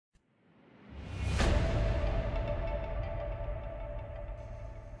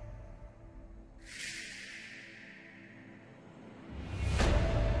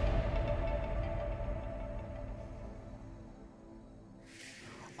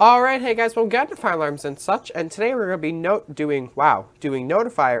Alright, hey guys, welcome back to Fire Alarms and Such, and today we're going to be doing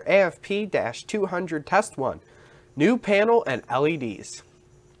Notifier AFP-200 Test 1. New panel and LEDs.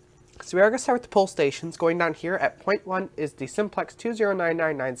 So we are going to start with the pull stations. Going down here at point 1 is the Simplex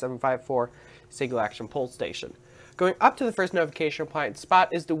 20999754 single action pull station. Going up to the first notification appliance spot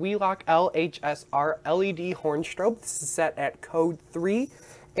is the Wheelock LHSR LED horn strobe. This is set at code 3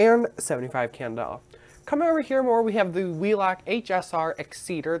 and 75 candela. Coming over here more, we have the Wheelock HSR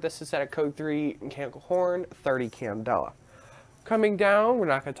Exceeder. This is set at code 3 mechanical horn, 30 candela. Coming down, we're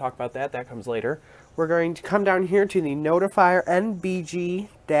not going to talk about that, that comes later. We're going to come down here to the Notifier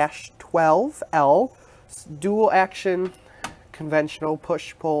NBG-12L dual action conventional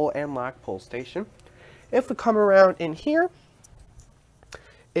push, pull, and lock pull station. If we come around in here,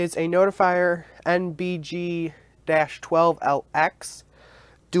 is a Notifier NBG-12LX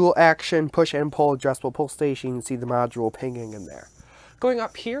dual action push and pull adjustable pull station. You can see the module pinging in there. Going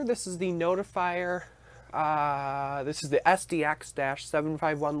up here, this is the Notifier, this is the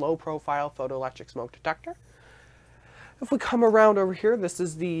SDX-751 low profile photoelectric smoke detector. If we come around over here, this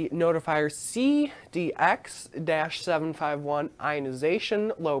is the Notifier CDX-751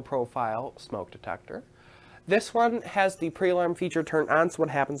 ionization low profile smoke detector. This one has the pre-alarm feature turned on, so what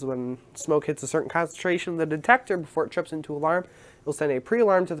happens when smoke hits a certain concentration of the detector before it trips into alarm, it'll send a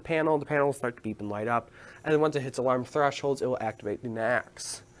pre-alarm to the panel will start to beep and light up, and then once it hits alarm thresholds, it will activate the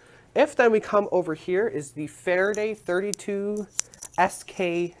NACS. If then we come over here is the Faraday 32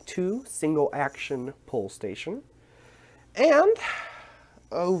 SK2 single action pull station. And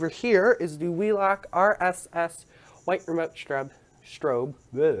over here is the Wheelock RSS white remote strobe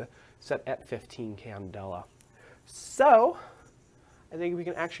set at 15 candela. So I think we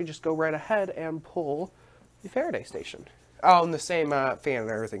can actually just go right ahead and pull the Faraday station. Oh, and the same fan and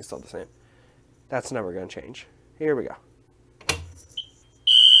everything's still the same. That's never going to change. Here we go.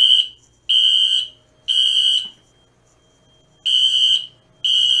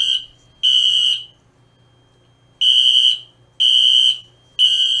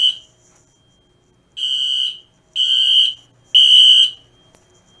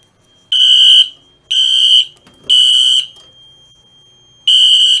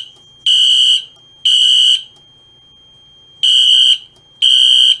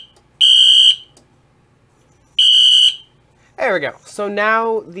 There we go. So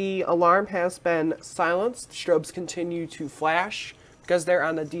now the alarm has been silenced. The strobes continue to flash because they're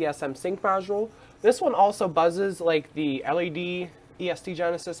on the DSM sync module. This one also buzzes like the LED EST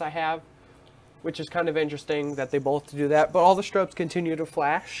Genesis I have, which is kind of interesting that they both do that, but all the strobes continue to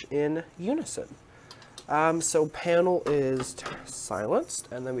flash in unison. So panel is silenced,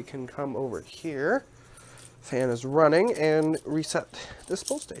 and then we can come over here. Fan is running, and reset this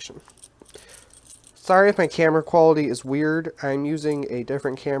pull station. Sorry if my camera quality is weird. I'm using a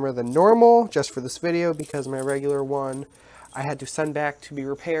different camera than normal just for this video because my regular one I had to send back to be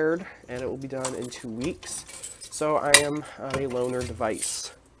repaired, and it will be done in 2 weeks. So I am on a loaner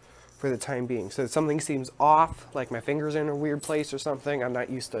device for the time being. So if something seems off, like my finger's in a weird place or something, I'm not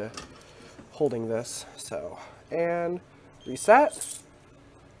used to holding this. So, and reset,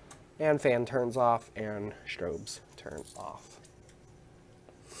 and fan turns off, and strobes turn off.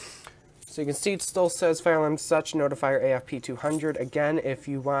 So you can see it still says Fire Alarm Such Notifier AFP-200. Again, if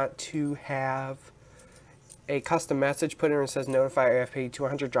you want to have a custom message put in and says Notifier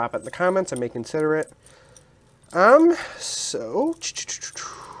AFP-200, drop it in the comments. I may consider it. So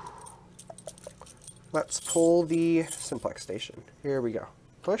let's pull the Simplex station. Here we go.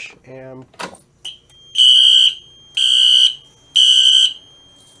 Push and pull.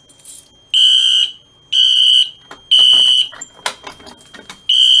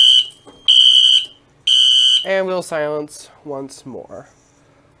 And we'll silence once more.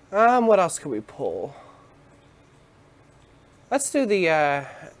 What else can we pull? Let's do the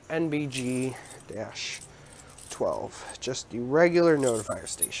NBG-12, just the regular notifier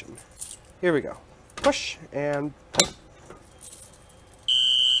station. Here we go. Push and pull.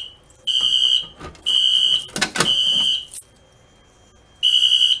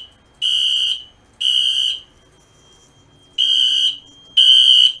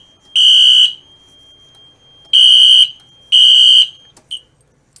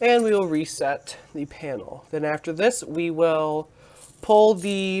 And we will reset the panel. Then after this, we will pull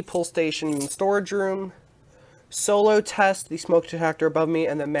the pull station in the storage room, solo test the smoke detector above me,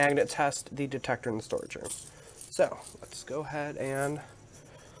 and then magnet test the detector in the storage room. So let's go ahead and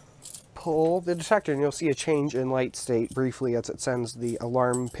pull the detector, and you'll see a change in light state briefly as it sends the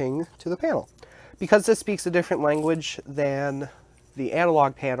alarm ping to the panel. Because this speaks a different language than the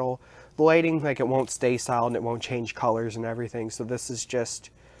analog panel, lighting, like, it won't stay solid and it won't change colors and everything. So this is just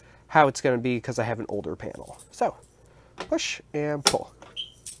how it's going to be because I have an older panel. So push and pull.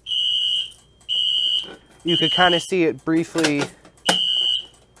 You could kind of see it briefly.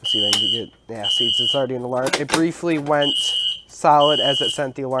 Let's see if I can get, yeah, see, it's already an alarm. It briefly went solid as it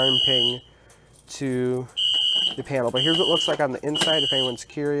sent the alarm ping to the panel. But here's what it looks like on the inside if anyone's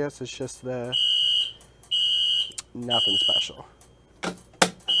curious. It's just the nothing special.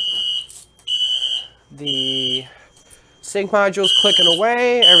 The sync module's clicking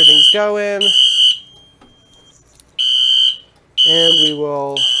away, everything's going. And we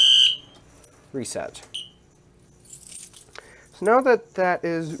will reset. So now that that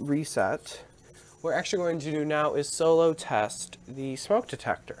is reset, what we're actually going to do now is solo test the smoke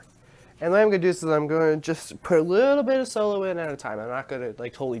detector. And what I'm going to do is I'm going to just put a little bit of solo in at a time. I'm not going to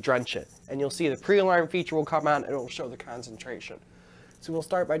like totally drench it. And you'll see the pre-alarm feature will come on and it will show the concentration. So we'll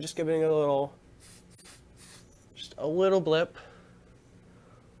start by just giving it just a little blip.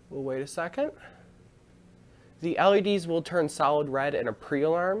 We'll wait a second. The LEDs will turn solid red in a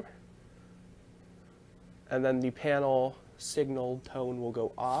pre-alarm. And then the panel signal tone will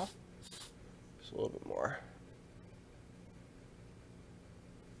go off. Just a little bit more.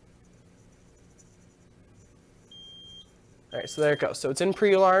 All right, so there it goes. So it's in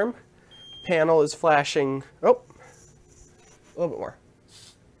pre-alarm. Panel is flashing. Oh, a little bit more.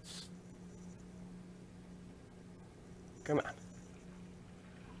 Come on.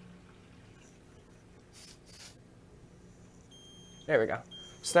 There we go.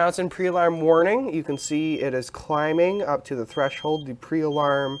 So now it's in pre-alarm warning. You can see it is climbing up to the threshold. The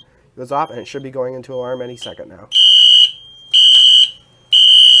pre-alarm goes off and it should be going into alarm any second now.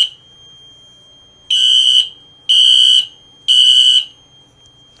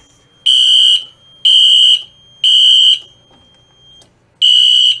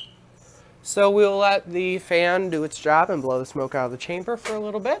 So we'll let the fan do its job and blow the smoke out of the chamber for a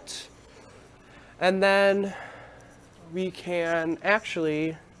little bit. And then we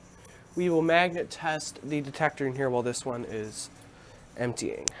will magnet test the detector in here while this one is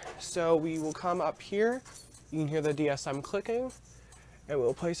emptying. So we will come up here. You can hear the DSM clicking. And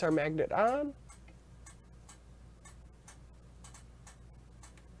we'll place our magnet on.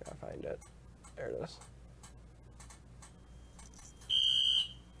 Gotta find it. There it is.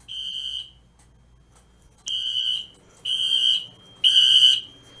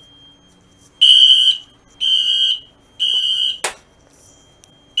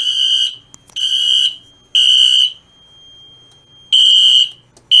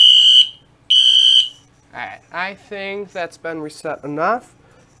 Alright, I think that's been reset enough.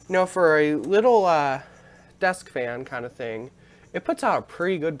 You know, for a little desk fan kind of thing, it puts out a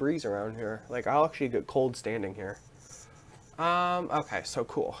pretty good breeze around here. Like, I'll actually get cold standing here. Okay, so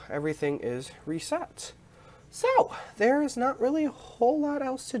cool. Everything is reset. So, there is not really a whole lot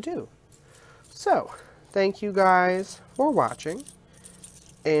else to do. So, thank you guys for watching.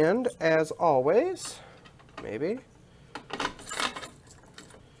 And, as always, maybe,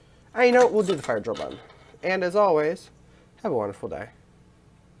 you know, we'll do the fire drill button. And as always, have a wonderful day.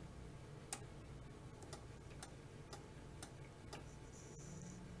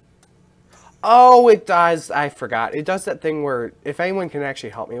 Oh, it does. I forgot. It does that thing where if anyone can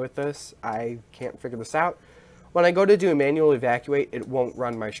actually help me with this, I can't figure this out. When I go to do a manual evacuate, it won't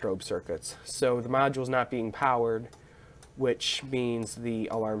run my strobe circuits. So the module's not being powered, which means the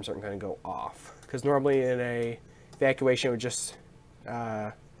alarms aren't going to go off. Because normally in a evacuation, it would just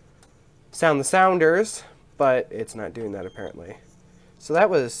sound the sounders, but it's not doing that apparently. So that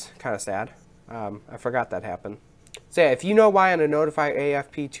was kind of sad. I forgot that happened. So yeah, if you know why on a Notifier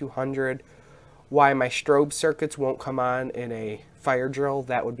AFP-200, why my strobe circuits won't come on in a fire drill,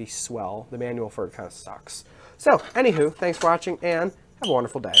 that would be swell. The manual for it kind of sucks. So, anywho, thanks for watching and have a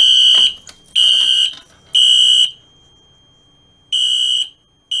wonderful day.